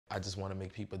I just want to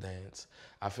make people dance.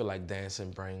 I feel like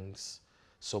dancing brings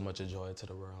so much joy to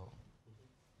the world.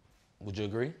 Would you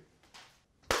agree?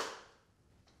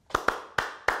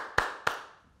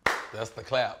 That's the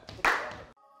clap.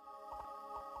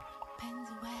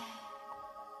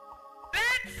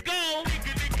 Let's go!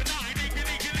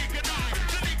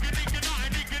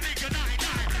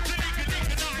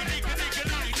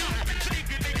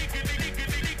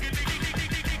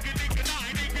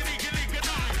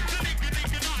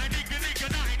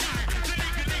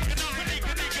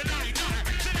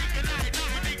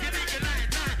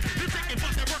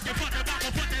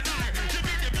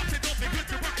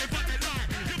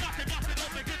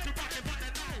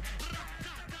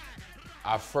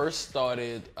 I first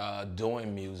started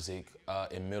doing music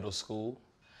in middle school.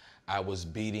 I was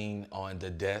beating on the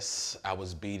desk. I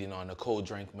was beating on the cold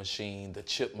drink machine, the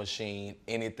chip machine,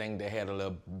 anything that had a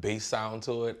little bass sound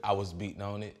to it, I was beating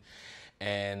on it.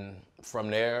 And from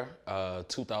there,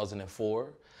 2004,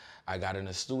 I got in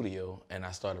the studio and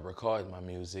I started recording my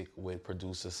music with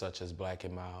producers such as Black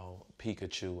and Mild,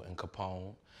 Pikachu, and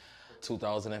Capone.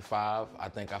 2005, I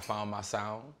think I found my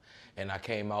sound, and I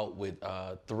came out with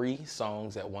 3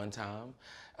 songs at one time.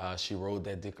 She Rode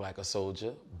That Dick Like a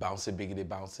Soldier, Bounce It, Biggity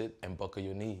Bounce It, and Buckle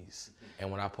Your Knees. And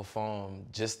when I performed,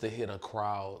 just to hit a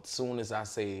crowd, soon as I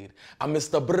said, I'm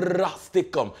Mr. Brrrah,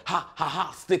 stick 'em, ha, ha,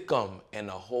 ha, stick 'em, and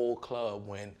the whole club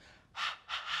went, ha,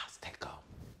 ha, ha, stick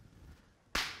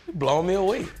 'em. It blew me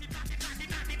away.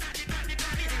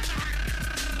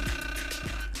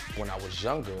 When I was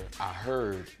younger, I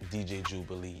heard DJ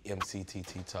Jubilee, MC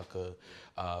TT Tucker,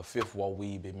 Fifth Wall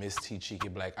Weeb, Miss T Cheeky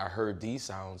Black. I heard these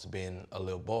sounds being a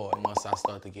little boy. Once I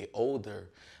started to get older,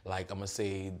 like I'm gonna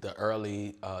say the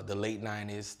late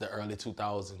 90s, the early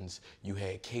 2000s, you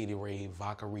had Katie Ray,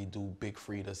 Vodka Redo, Big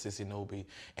Frida, Sissy Nobi,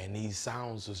 and these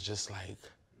sounds was just like,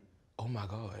 oh my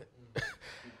God,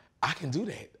 I can do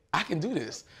that. I can do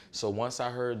this. So once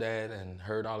I heard that and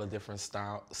heard all the different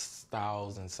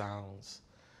styles and sounds,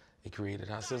 it created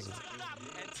HaSizzle.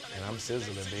 And I'm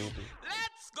sizzling, baby.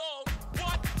 Let's go!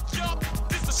 What? Jump!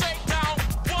 This the shakedown!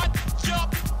 What?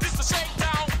 Jump! This the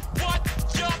shakedown! What?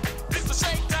 Jump! This the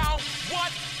shakedown!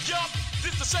 What? Jump!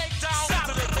 This the shakedown!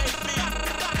 Saturday, baby!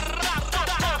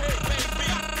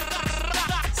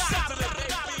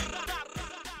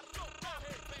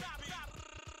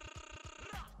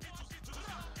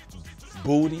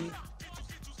 Booty,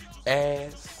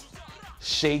 ass,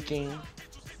 shaking,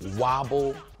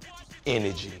 wobble,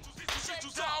 energy.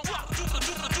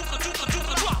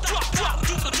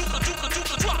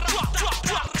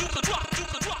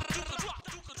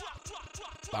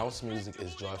 Bounce music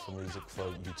is joyful music for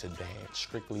you to dance,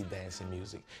 strictly dancing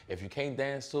music. If you can't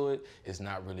dance to it, it's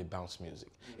not really bounce music.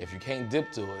 If you can't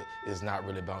dip to it, it's not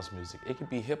really bounce music. It could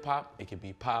be hip hop, it could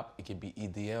be pop, it could be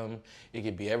EDM, it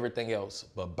could be everything else.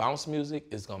 But bounce music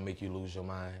is gonna make you lose your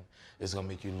mind. It's gonna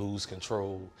make you lose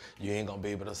control. You ain't gonna be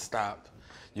able to stop.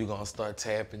 You're gonna start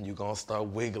tapping, you're gonna start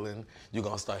wiggling, you're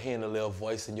gonna start hearing a little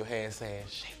voice in your hand saying,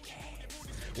 shake your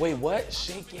ass. Wait, what?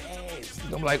 Shake your ass.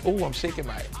 I'm like, oh, I'm shaking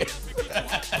my ass.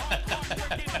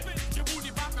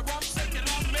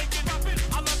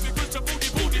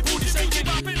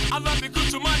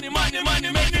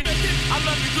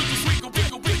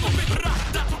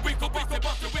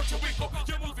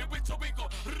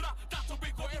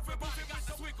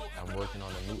 I'm working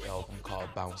on a new album called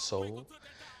Bounce Soul.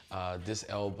 This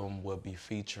album will be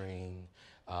featuring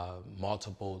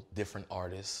multiple different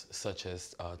artists, such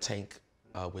as Tank,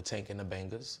 with Tank and the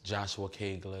Bangers, Joshua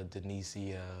Kegler,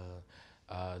 Denicia,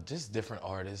 just different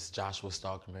artists, Joshua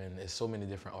Stalkerman. There's so many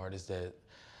different artists that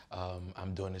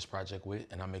I'm doing this project with,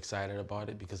 and I'm excited about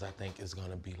it because I think it's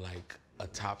gonna be like a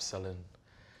top-selling.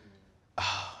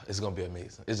 It's gonna be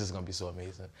amazing. It's just gonna be so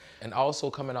amazing. And also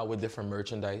coming out with different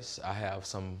merchandise. I have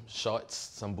some shorts,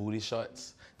 some booty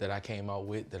shorts that I came out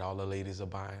with that all the ladies are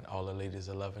buying. All the ladies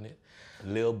are loving it.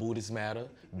 Little booties matter,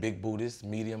 big booties,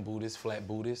 medium booties, flat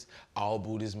booties, all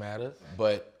booties matter.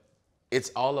 But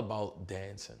it's all about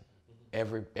dancing.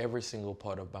 Every single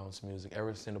part of bounce music,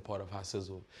 every single part of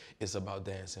HaSizzle is about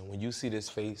dancing. When you see this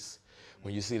face,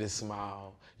 when you see this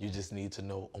smile, you just need to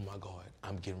know, oh my God,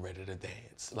 I'm getting ready to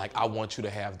dance. Like, I want you to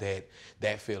have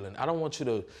that feeling. I don't want you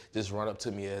to just run up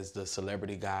to me as the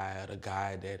celebrity guy or the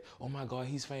guy that, oh my God,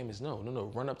 he's famous. No.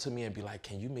 Run up to me and be like,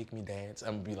 can you make me dance?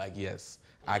 I'm gonna be like, yes,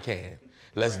 I can.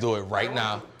 Let's do it right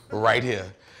now, right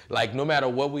here. Like, no matter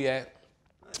where we at,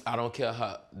 I don't care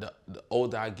how, the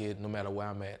older I get, no matter where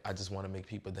I'm at, I just want to make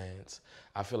people dance.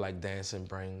 I feel like dancing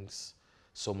brings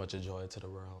so much joy to the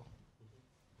world.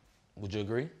 Would you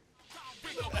agree?